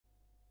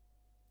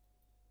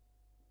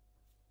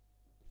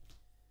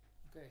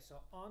So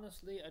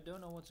honestly, I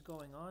don't know what's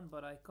going on,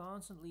 but I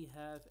constantly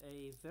have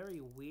a very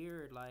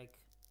weird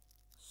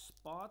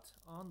spot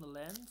on the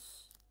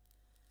lens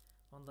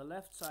on the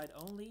left side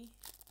only,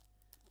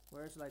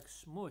 where it's like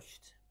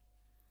smushed,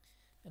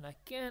 and I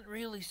can't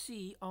really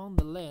see on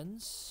the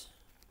lens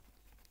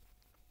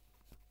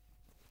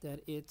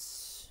that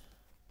it's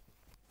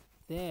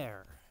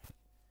there.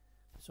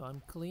 So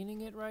I'm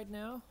cleaning it right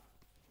now.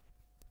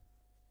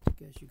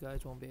 Guess you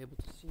guys won't be able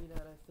to see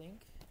that, I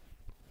think.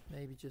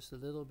 Maybe just a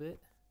little bit.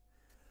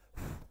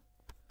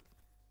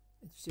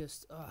 It's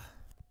just,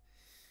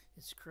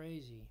 it's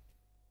crazy.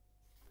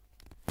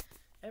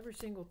 Every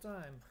single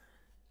time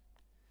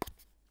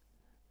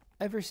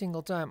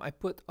I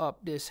put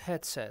up this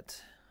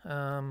headset,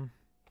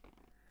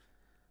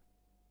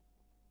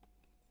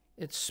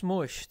 it's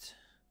smushed.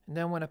 And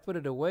then when I put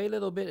it away a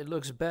little bit, it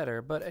looks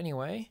better. But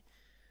anyway,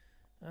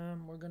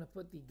 we're gonna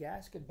put the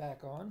gasket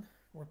back on.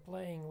 We're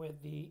playing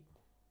with the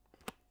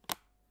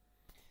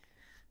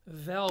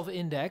valve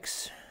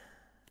index.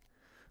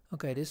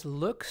 Okay, this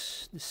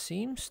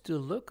seems to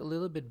look a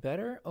little bit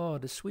better. Oh,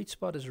 the sweet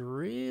spot is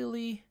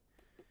really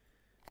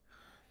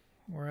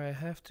where I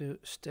have to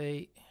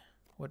stay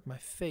with my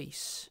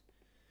face.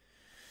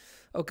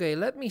 Okay,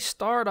 let me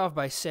start off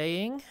by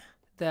saying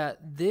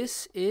that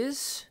this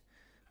is,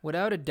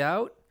 without a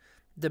doubt,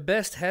 the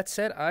best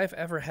headset I've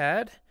ever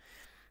had.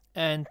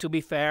 And to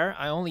be fair,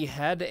 I only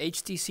had the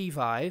HTC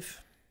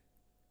Vive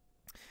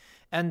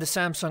and the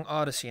Samsung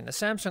Odyssey. And the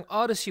Samsung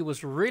Odyssey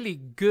was really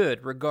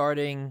good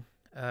regarding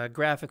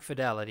graphic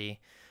fidelity.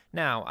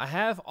 Now, I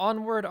have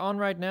Onward on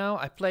right now.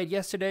 I played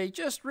yesterday,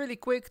 just really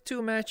quick,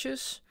 2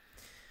 matches.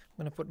 I'm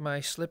gonna put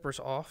my slippers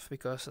off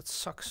because it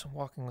sucks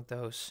walking with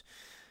those.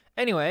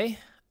 Anyway,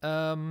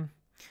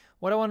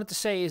 what I wanted to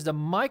say is the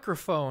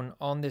microphone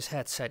on this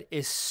headset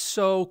is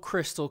so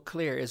crystal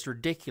clear, it's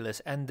ridiculous.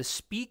 And the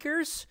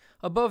speakers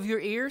above your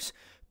ears,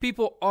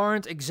 people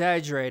aren't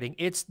exaggerating.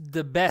 It's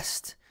the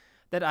best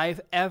that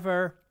I've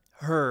ever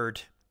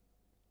heard.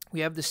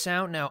 We have the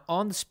sound now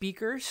on the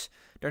speakers.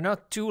 They're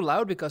not too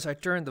loud because I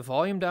turned the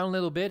volume down a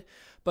little bit,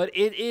 but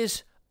it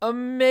is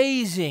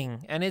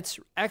amazing, and it's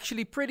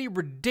actually pretty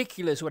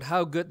ridiculous with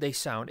how good they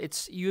sound.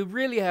 You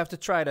really have to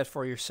try that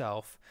for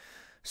yourself.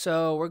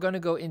 So we're going to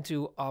go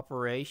into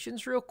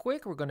operations real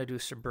quick. We're going to do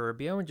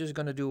Suburbia. We're just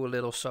going to do a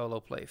little solo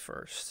play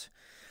first.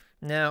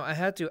 Now, I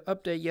had to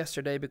update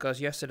yesterday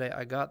because yesterday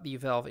I got the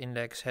Valve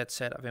Index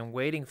headset. I've been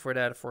waiting for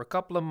that for a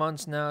couple of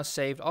months now.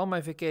 Saved all my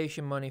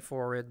vacation money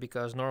for it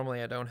because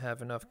normally I don't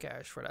have enough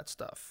cash for that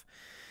stuff.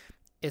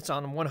 It's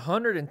on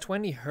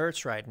 120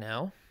 hertz right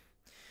now.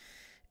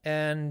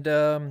 And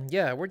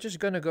yeah, we're just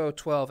gonna go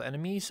 12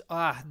 enemies.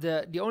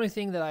 The only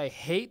thing that I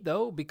hate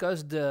though,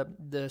 because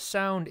the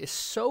sound is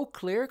so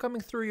clear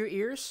coming through your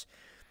ears,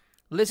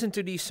 listen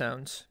to these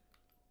sounds.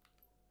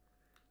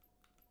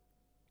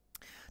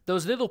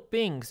 Those little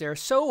pings, they're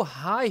so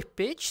high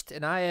pitched,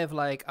 and I have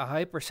like a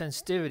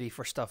hypersensitivity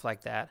for stuff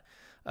like that.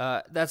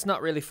 That's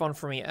not really fun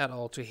for me at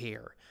all to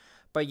hear.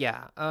 But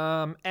yeah,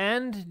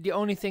 and the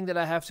only thing that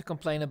I have to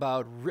complain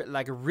about,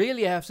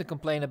 really have to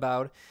complain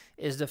about,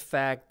 is the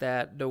fact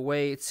that the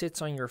way it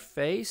sits on your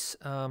face,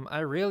 I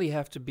really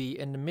have to be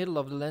in the middle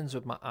of the lens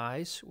with my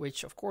eyes,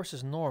 which of course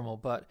is normal,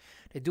 but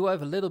they do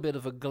have a little bit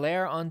of a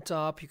glare on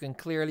top. You can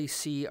clearly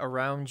see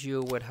around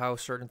you with how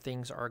certain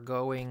things are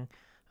going.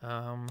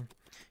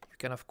 You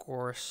can of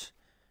course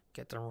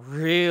get them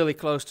really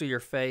close to your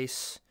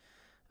face,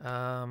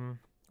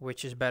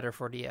 which is better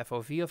for the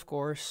FOV of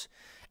course.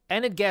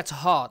 And it gets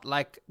hot,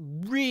 like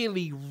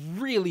really,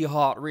 really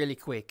hot, really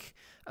quick.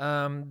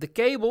 The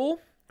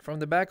cable from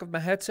the back of my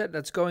headset,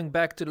 that's going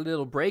back to the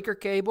little breaker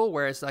cable,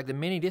 where it's like the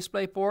mini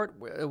display port,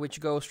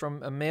 which goes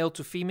from a male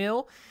to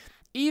female.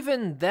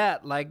 Even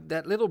that, like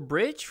that little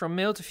bridge from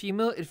male to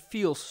female, it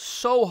feels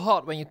so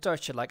hot when you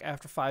touch it, like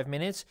after 5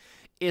 minutes.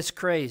 It's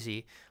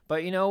crazy.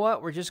 But you know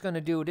what? We're just going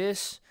to do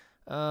this.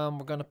 We're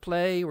going to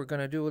play. We're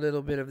going to do a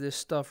little bit of this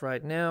stuff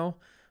right now.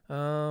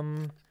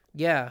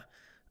 Yeah.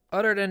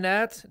 Other than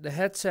that, the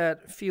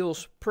headset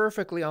feels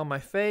perfectly on my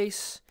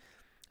face.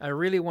 I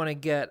really want to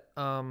get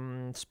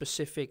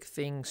specific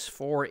things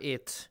for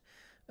it,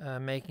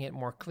 making it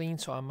more clean.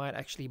 So I might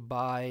actually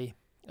buy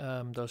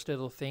those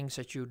little things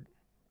that you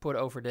put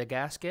over the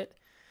gasket.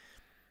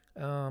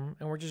 And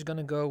we're just going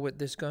to go with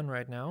this gun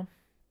right now.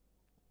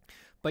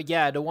 But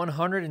yeah, the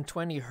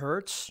 120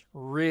 hertz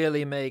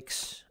really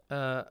makes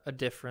a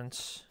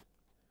difference.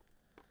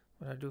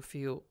 But I do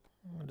feel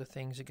the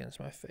things against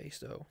my face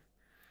though.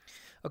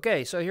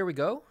 Okay, so here we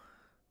go.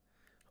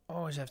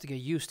 Always have to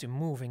get used to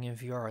moving in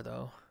VR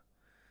though.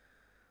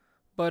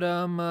 But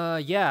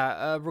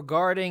yeah,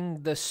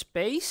 regarding the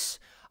space,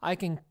 I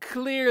can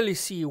clearly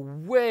see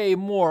way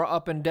more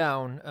up and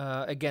down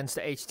against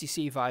the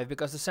HTC Vive,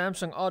 because the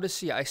Samsung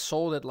Odyssey, I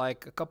sold it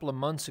like a couple of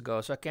months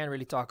ago, so I can't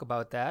really talk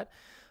about that.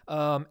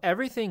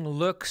 Everything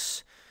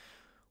looks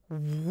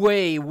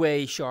way,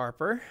 way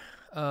sharper.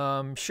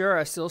 Sure,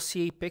 I still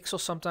see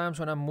pixels sometimes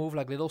when I move,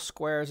 like little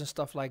squares and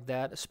stuff like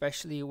that,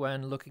 especially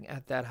when looking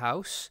at that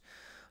house.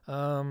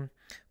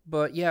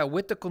 But yeah,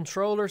 with the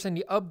controllers and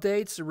the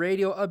updates, the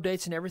radio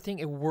updates and everything,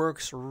 it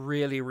works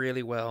really,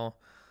 really well.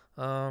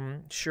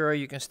 Sure,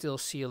 you can still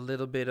see a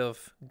little bit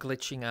of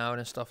glitching out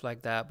and stuff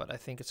like that, but I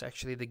think it's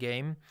actually the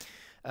game.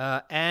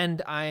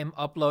 And I'm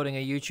uploading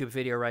a YouTube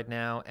video right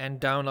now and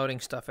downloading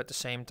stuff at the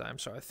same time,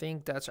 so I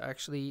think that's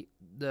actually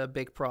the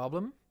big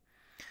problem.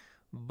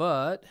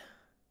 But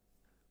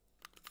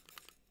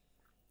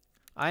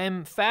I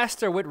am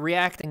faster with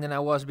reacting than I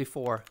was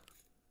before.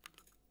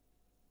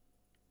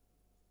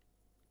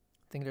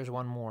 I think there's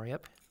one more,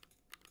 yep.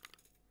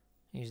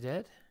 He's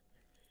dead.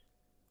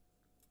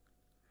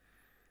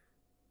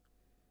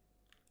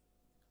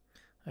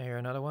 I hear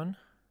another one.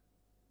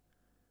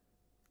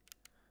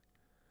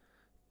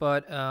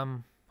 But,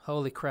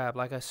 holy crap,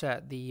 like I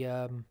said,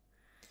 the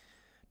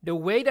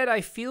way that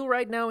I feel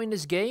right now in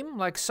this game,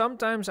 like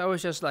sometimes I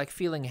was just like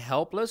feeling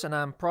helpless, and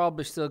I'm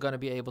probably still gonna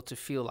be able to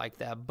feel like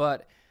that,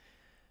 but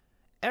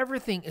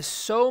everything is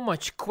so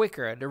much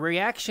quicker. The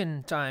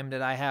reaction time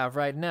that I have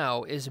right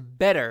now is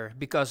better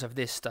because of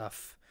this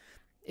stuff.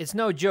 It's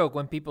no joke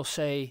when people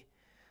say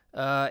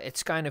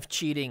it's kind of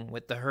cheating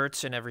with the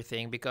hertz and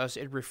everything because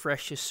it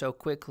refreshes so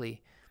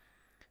quickly.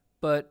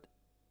 But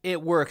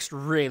it works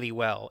really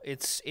well.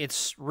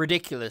 It's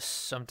ridiculous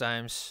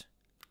sometimes.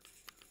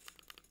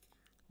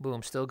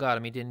 Boom, still got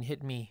him. He didn't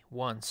hit me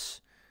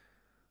once.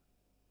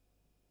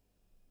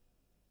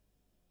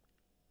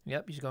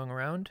 Yep, he's going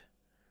around.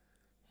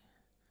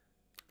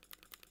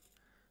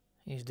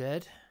 He's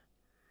dead.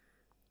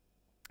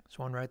 There's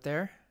one right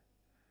there.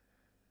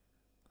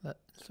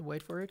 Let's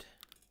wait for it.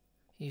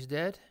 He's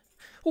dead.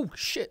 Oh,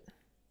 shit.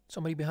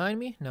 Somebody behind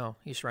me? No,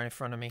 he's right in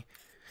front of me.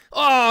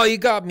 Oh, you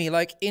got me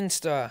like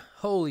insta.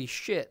 Holy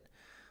shit.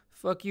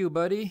 Fuck you,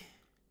 buddy.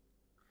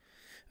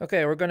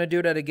 Okay, we're gonna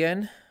do that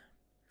again.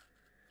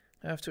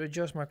 I have to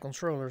adjust my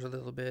controllers a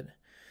little bit.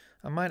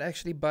 I might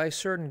actually buy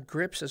certain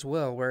grips as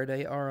well, where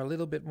they are a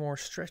little bit more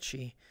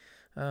stretchy.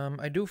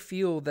 I do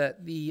feel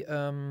that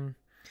the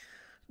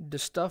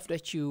stuff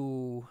that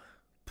you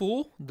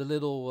pull, the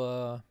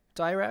little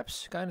tie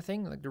wraps kind of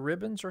thing, like the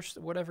ribbons or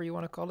whatever you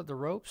want to call it, the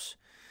ropes,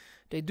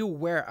 they do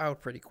wear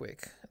out pretty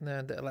quick,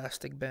 the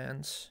elastic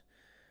bands.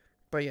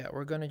 But yeah,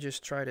 we're gonna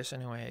just try this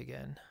anyway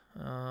again.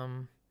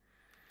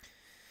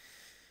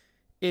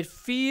 It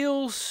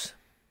feels,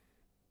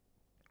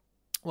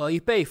 well,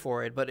 you pay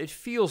for it, but it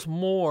feels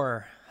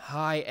more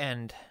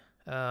high-end.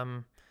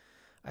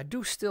 I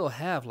do still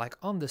have, like,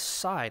 on the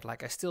side,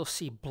 like, I still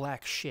see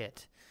black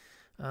shit.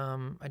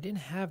 I didn't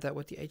have that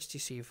with the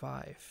HTC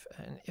Vive.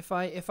 And if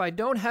I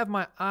don't have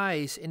my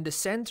eyes in the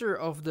center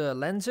of the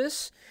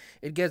lenses,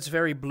 it gets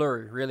very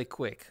blurry really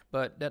quick.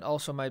 But that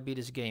also might be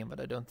this game, but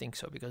I don't think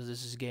so because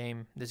this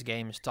game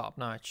is top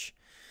notch.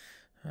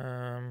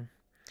 And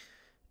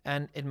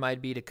it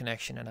might be the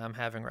connection that I'm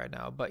having right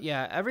now. But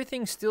yeah,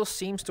 everything still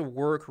seems to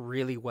work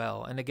really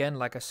well. And again,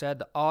 like I said,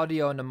 the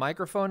audio and the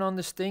microphone on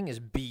this thing is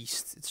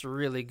beast. It's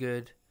really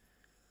good.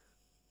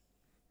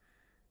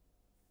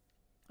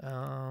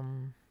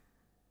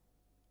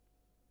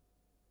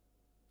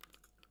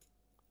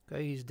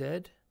 Okay, he's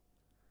dead.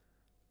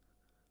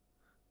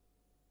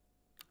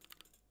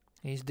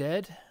 He's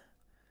dead.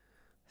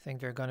 I think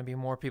there are gonna be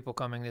more people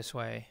coming this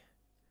way.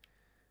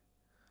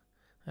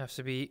 I have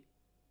to be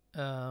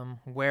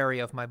wary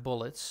of my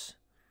bullets.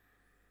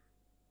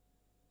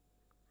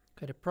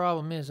 Okay, the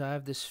problem is I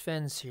have this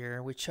fence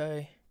here, which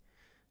I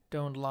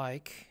don't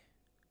like.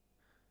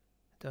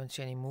 Don't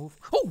see any move.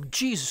 Oh,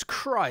 Jesus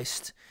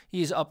Christ!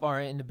 He's up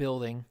in the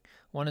building.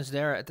 One is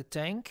there at the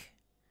tank.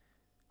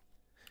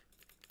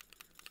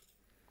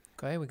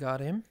 Okay, we got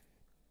him.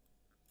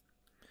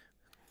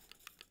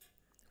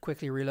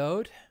 Quickly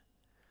reload.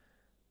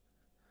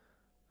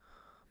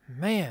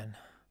 Man,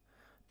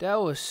 that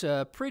was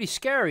pretty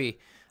scary.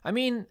 I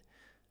mean,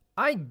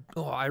 I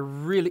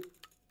really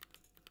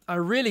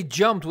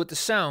jumped with the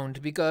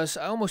sound because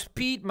I almost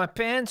peed my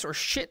pants or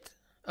shit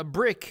a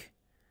brick.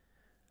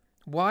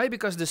 Why?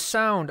 Because the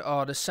sound,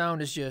 the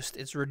sound is just,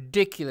 it's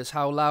ridiculous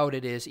how loud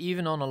it is,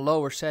 even on a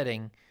lower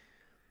setting.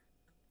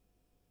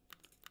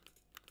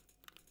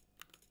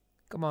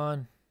 Come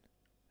on.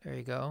 There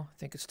you go. I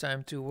think it's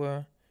time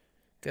to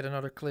get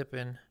another clip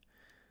in.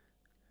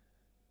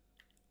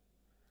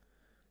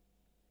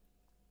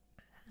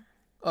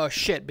 Oh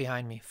shit,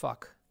 behind me.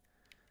 Fuck.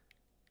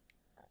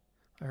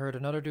 I heard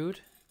another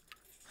dude.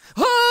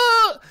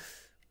 Ah!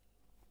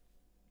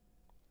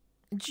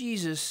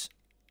 Jesus.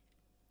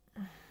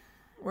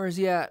 Where is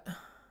he at?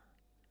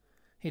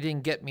 He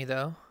didn't get me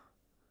though.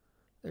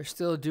 There's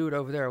still a dude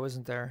over there,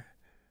 wasn't there?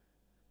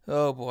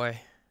 Oh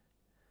boy.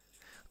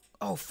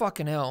 Oh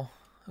fucking hell.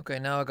 Okay,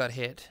 now I got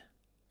hit.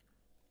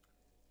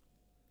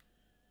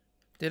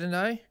 Didn't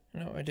I?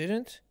 No, I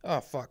didn't. Oh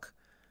fuck.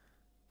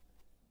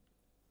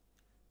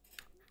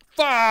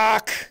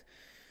 Fuck!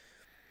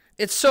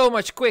 It's so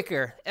much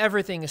quicker.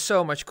 Everything is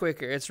so much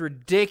quicker. It's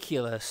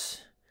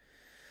ridiculous.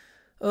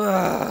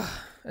 Ugh.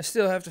 I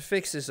still have to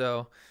fix this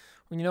though.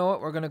 You know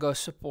what? We're gonna go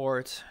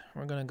support.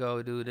 We're gonna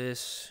go do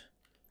this.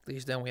 At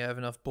least then we have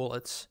enough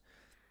bullets.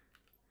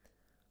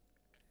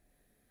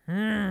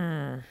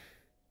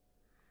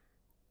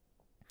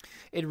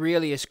 It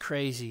really is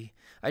crazy.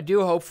 I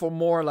do hope for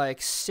more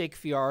like sick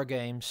VR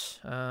games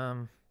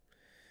to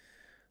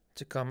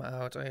come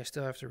out. I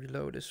still have to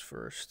reload this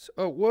first.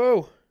 Oh,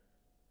 whoa!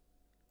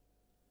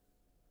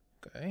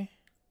 Okay.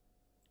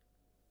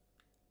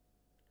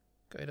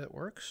 Okay, that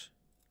works.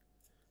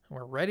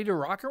 We're ready to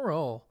rock and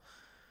roll.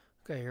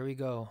 Okay, here we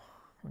go.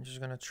 I'm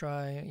just gonna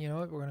try, you know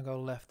what, we're gonna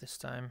go left this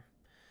time.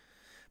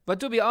 But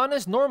to be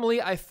honest,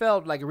 normally I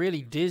felt like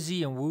really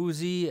dizzy and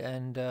woozy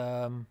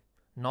and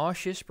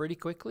nauseous pretty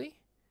quickly.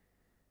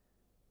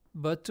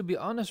 But to be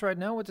honest, right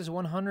now with this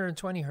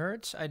 120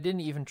 hertz, I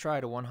didn't even try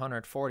the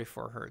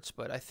 144 hertz,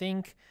 but I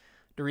think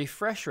the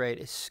refresh rate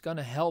is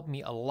gonna help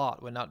me a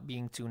lot with not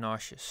being too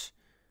nauseous.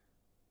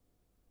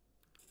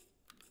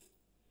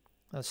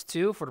 That's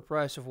 2 for the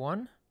price of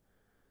 1.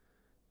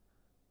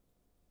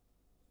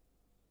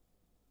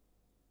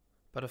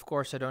 But of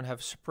course I don't have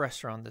a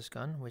suppressor on this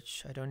gun,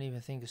 which I don't even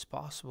think is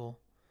possible.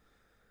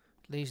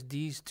 At least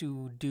these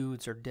 2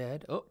 dudes are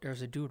dead. Oh,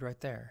 there's a dude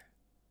right there.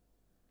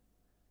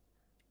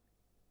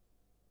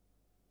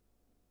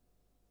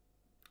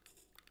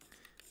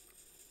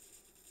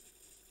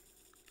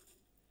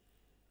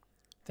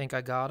 Think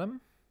I got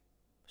him?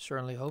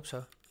 Certainly hope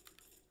so.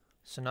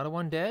 Is another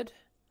one dead?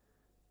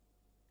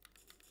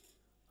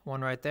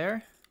 One right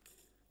there.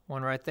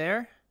 One right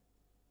there.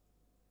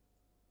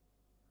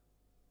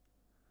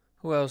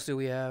 Who else do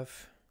we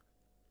have?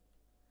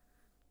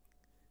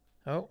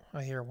 Oh,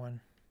 I hear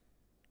one.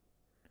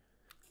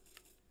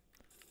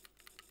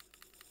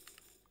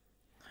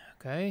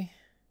 Okay.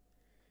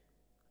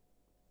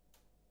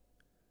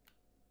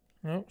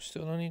 No,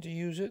 still don't need to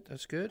use it.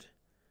 That's good.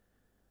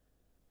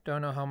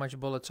 Don't know how much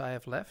bullets I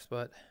have left,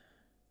 but...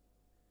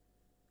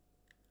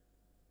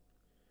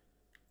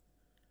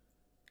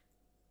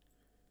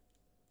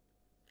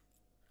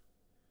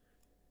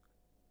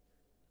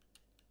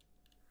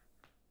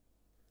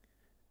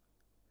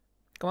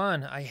 Come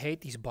on, I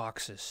hate these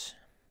boxes.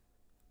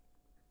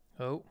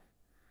 Oh.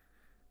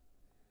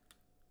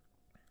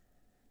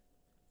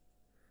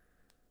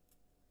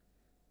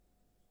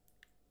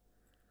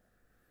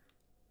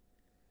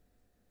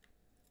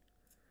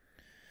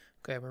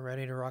 Okay, we're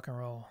ready to rock and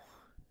roll.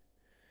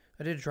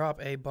 I did drop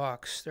a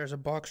box. There's a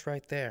box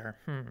right there.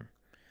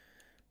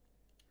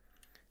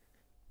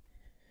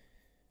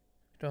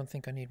 Don't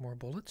think I need more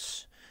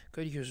bullets.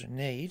 Could use a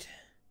nade.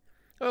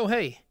 Oh,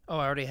 hey. Oh,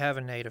 I already have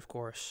a nade, of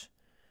course.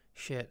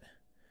 Shit.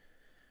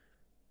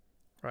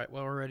 Right,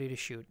 well, we're ready to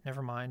shoot.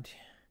 Never mind.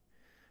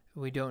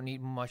 We don't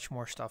need much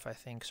more stuff, I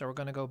think. So we're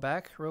gonna go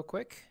back real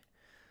quick.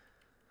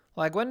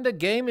 Like when the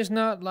game is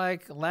not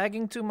like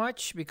lagging too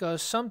much,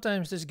 because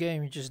sometimes this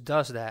game just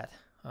does that.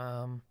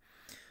 I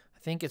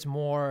think it's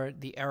more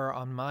the error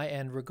on my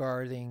end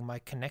regarding my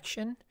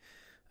connection.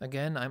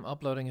 Again, I'm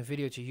uploading a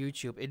video to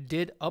YouTube. It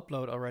did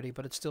upload already,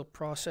 but it's still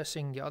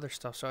processing the other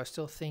stuff. So I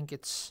still think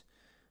it's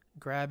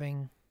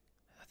grabbing.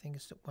 I think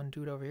it's the one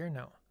dude over here.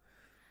 No,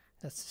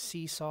 that's the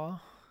seesaw.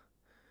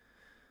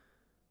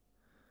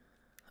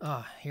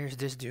 Ah, here's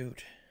this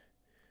dude.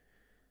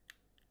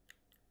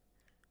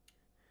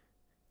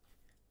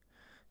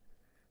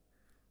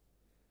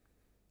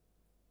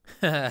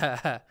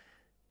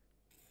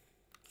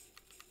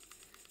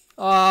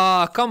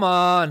 Oh, come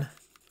on.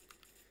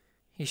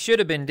 He should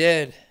have been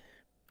dead.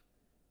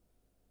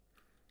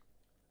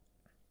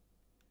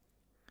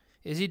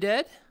 Is he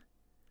dead?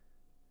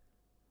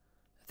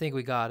 I think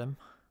we got him.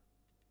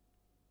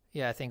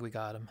 Yeah, I think we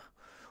got him.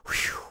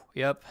 Whew,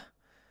 yep.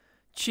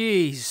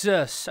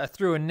 Jesus, I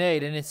threw a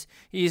nade and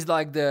he's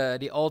like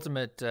the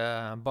ultimate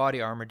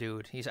body armor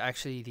dude. He's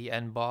actually the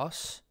end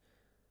boss.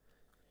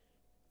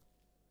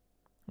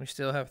 We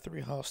still have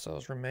 3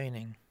 hostiles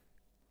remaining.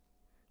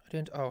 I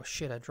didn't. Oh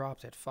shit! I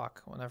dropped it.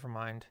 Fuck. Well, never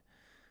mind.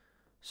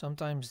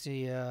 Sometimes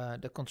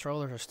the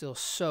controllers are still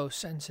so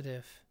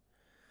sensitive.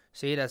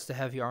 See, that's the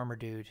heavy armor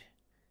dude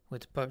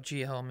with the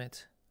PUBG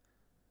helmet.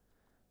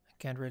 I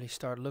can't really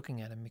start looking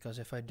at him because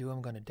if I do,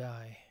 I'm gonna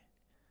die.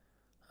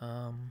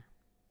 I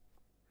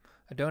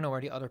don't know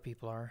where the other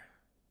people are.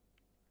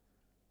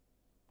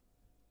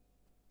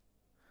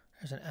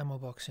 There's an ammo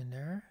box in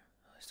there.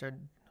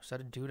 Was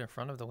that a dude in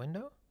front of the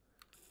window?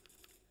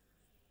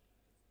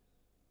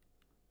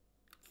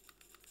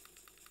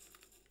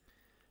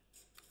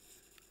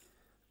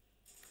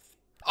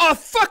 Oh,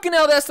 fucking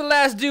hell, that's the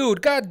last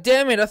dude. God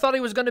damn it, I thought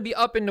he was going to be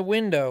up in the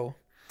window.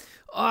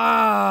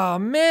 Ah, oh,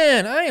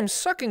 man, I am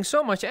sucking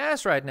so much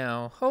ass right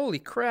now. Holy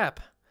crap.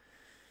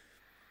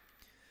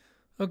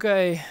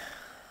 Okay,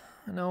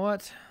 you know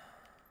what?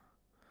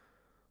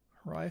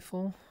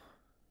 Rifle.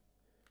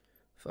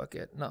 Fuck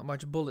it, not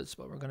much bullets,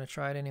 but we're going to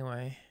try it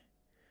anyway.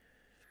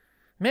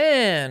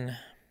 Man.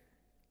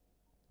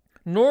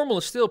 Normal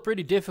is still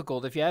pretty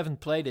difficult if you haven't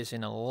played this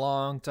in a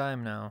long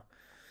time now.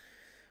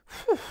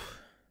 Whew.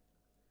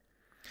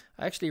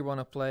 I actually want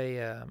to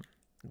play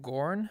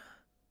Gorn,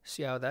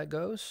 see how that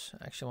goes.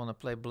 I actually want to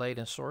play Blades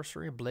and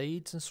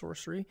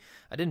Sorcery.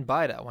 I didn't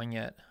buy that one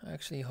yet. I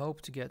actually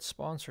hope to get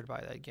sponsored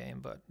by that game,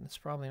 but it's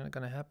probably not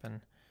going to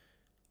happen.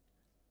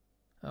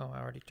 Oh, I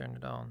already turned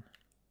it on.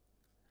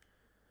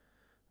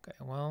 Okay,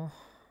 well.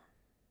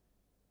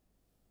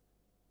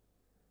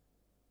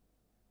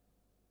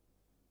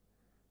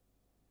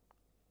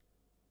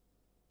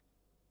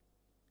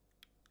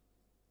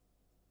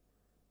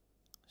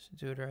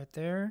 Dude right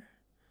there.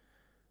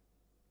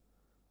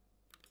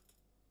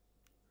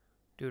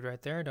 Dude right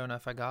there. Don't know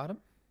if I got him.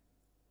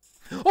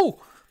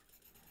 Oh!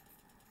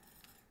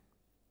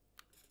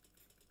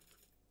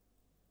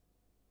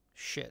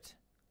 Shit.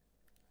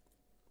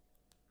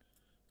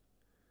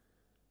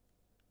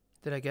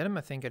 Did I get him?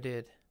 I think I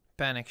did.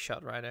 Panic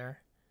shot right there.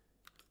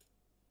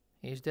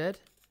 He's dead.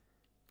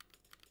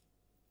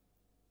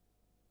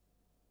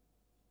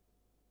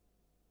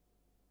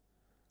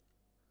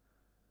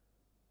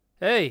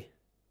 Hey!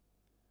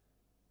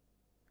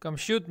 Come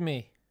shoot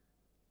me.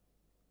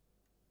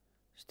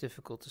 It's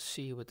difficult to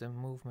see with the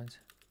movement.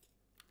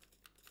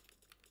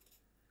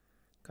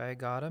 Okay, I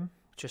got him.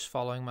 Just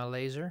following my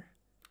laser.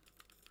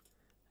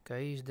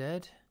 Okay, he's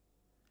dead.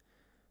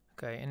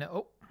 Okay, and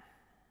oh.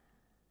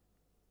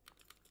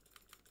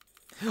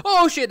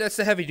 Oh shit, that's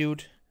the heavy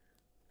dude.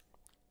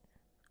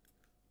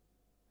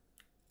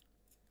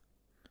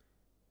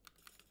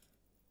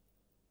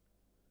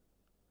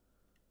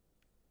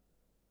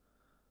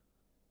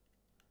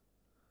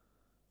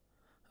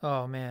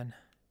 Oh man.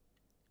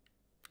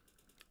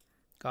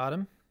 Got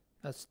him.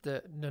 That's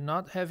the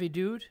not heavy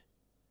dude.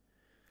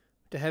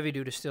 The heavy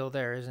dude is still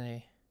there, isn't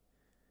he?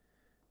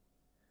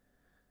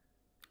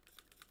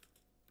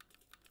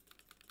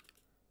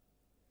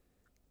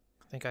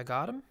 I think I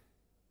got him.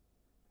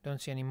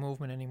 Don't see any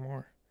movement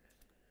anymore.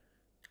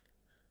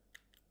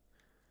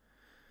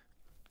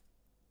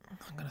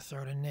 I'm gonna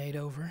throw the nade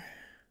over.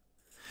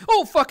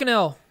 Oh, fucking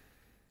hell!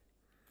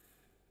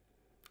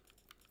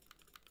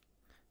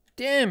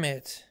 Damn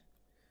it!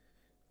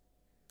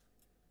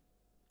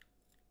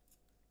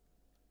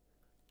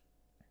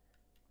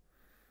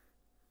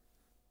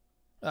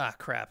 Ah,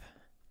 crap.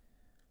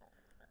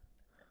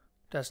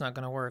 That's not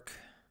gonna work.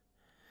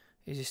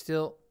 Is he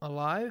still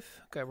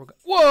alive? Okay, we're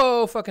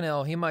whoa, fucking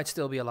hell. He might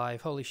still be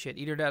alive. Holy shit.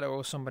 Either that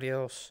or somebody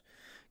else.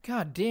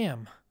 God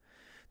damn.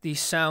 These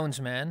sounds,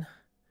 man.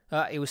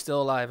 He was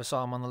still alive. I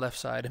saw him on the left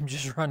side. I'm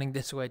just running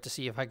this way to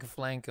see if I can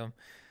flank him.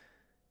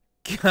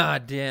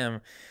 God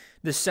damn.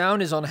 The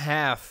sound is on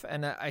half,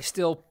 and I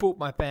still poop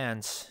my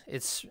pants.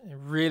 It's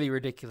really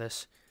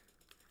ridiculous.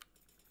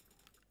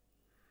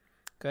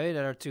 Okay,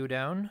 there are two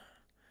down.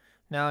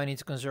 Now I need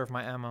to conserve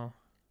my ammo.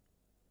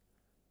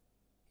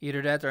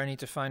 Either that or I need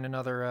to find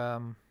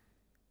another,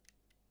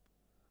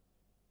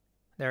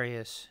 there he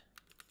is.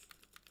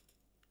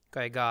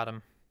 Okay, got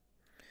him.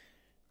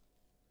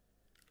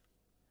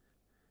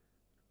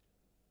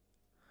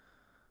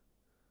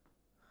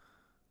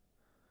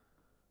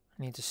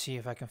 I need to see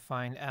if I can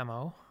find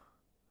ammo.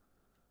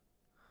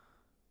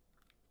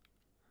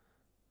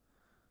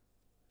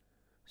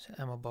 There's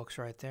an ammo box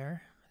right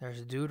there. There's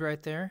a dude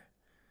right there.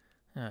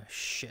 Oh,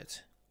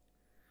 shit.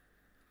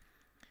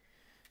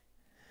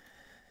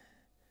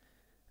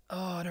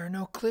 Oh, there are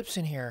no clips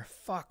in here.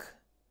 Fuck.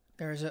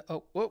 There's a...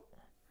 Oh, whoa.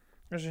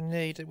 There's a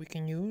nade that we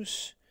can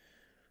use.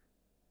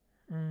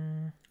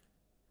 Don't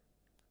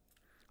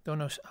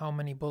know how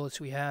many bullets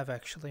we have,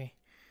 actually.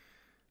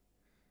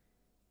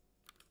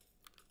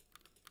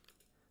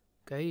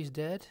 Okay, he's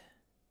dead.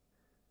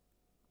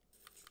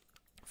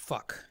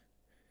 Fuck.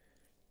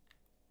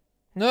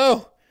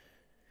 No!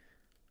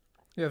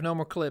 We have no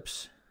more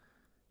clips.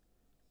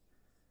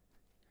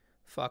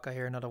 Fuck, I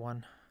hear another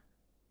one.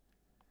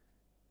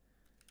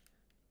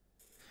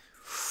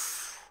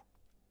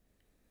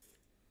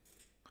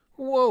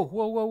 Whoa,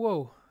 whoa, whoa,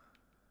 whoa.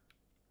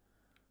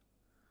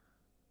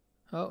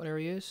 Oh, there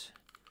he is.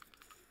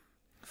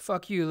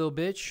 Fuck you, little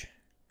bitch.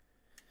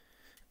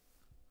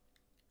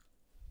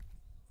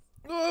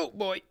 Oh,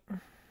 boy.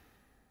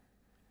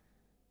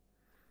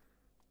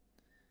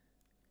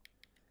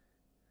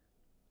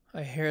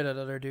 I hear that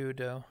other dude,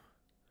 though.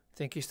 I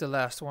think he's the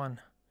last one.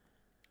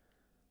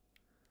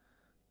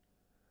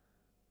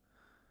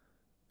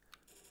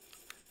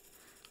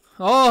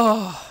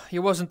 Oh, he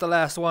wasn't the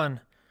last one.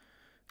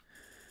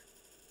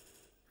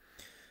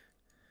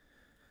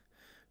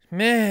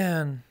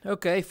 Man,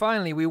 okay,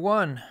 finally we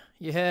won.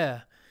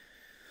 Yeah.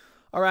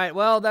 Alright,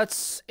 well,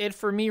 that's it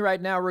for me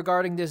right now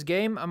regarding this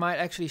game. I might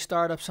actually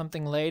start up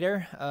something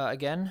later,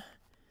 again.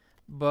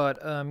 But,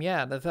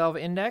 yeah, the Valve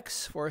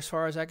Index, for as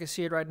far as I can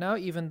see it right now,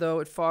 even though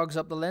it fogs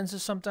up the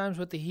lenses sometimes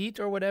with the heat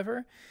or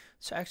whatever,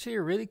 it's actually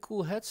a really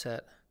cool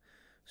headset.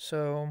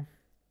 So,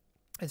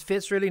 it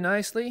fits really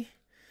nicely.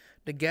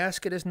 The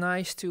gasket is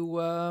nice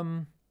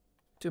to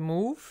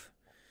move.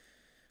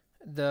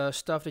 The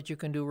stuff that you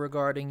can do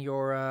regarding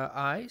your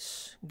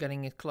eyes,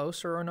 getting it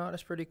closer or not,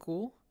 is pretty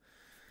cool.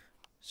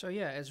 So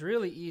yeah, it's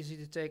really easy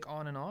to take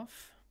on and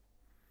off.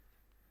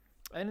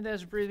 And it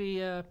has a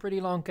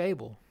pretty long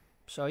cable.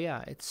 So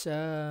yeah, it's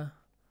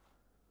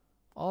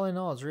all in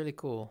all, it's really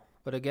cool.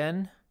 But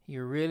again,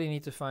 you really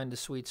need to find the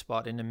sweet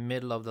spot in the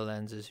middle of the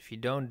lenses. If you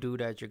don't do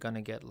that, you're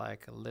gonna get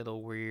like a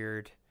little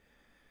weird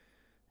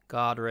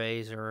God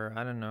rays, or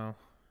I don't know.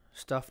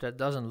 stuff that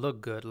doesn't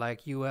look good.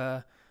 Like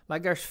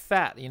like there's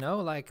fat, you know,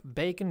 like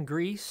bacon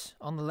grease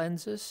on the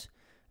lenses.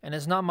 And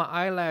it's not my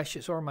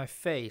eyelashes or my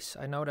face.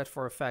 I know that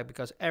for a fact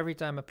because every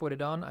time I put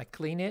it on, I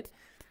clean it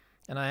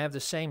and I have the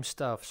same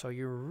stuff. So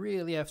you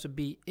really have to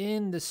be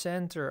in the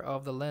center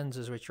of the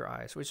lenses with your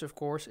eyes, which of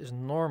course is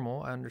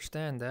normal. I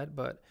understand that,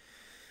 but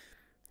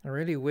I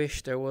really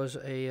wish there was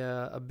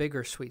a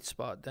bigger sweet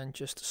spot than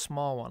just a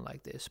small one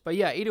like this. But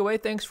yeah, either way,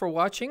 thanks for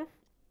watching.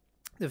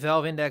 The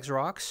Valve Index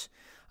rocks.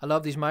 I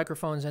love these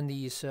microphones and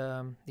these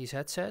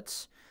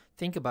headsets.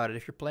 Think about it,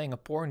 if you're playing a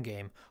porn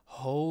game,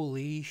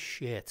 holy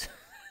shit.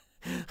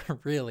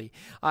 Really.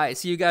 Alright,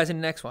 see you guys in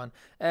the next one.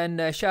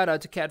 And shout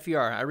out to Cat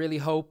VR. I really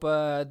hope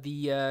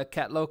the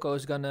cat loco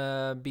is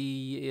gonna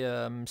be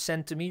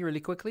sent to me really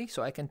quickly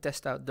so I can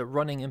test out the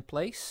running in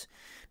place,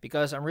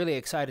 because I'm really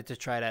excited to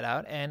try that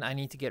out, and I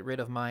need to get rid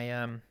of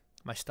my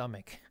my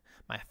stomach,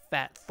 my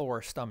fat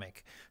Thor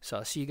stomach. So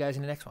I'll see you guys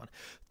in the next one.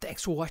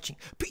 Thanks for watching.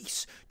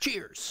 Peace.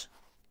 Cheers.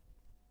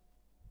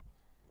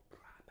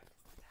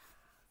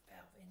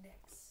 Valve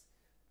Index.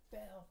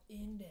 Valve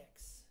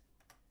Index.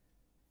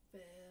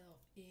 Valve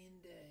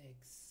Index.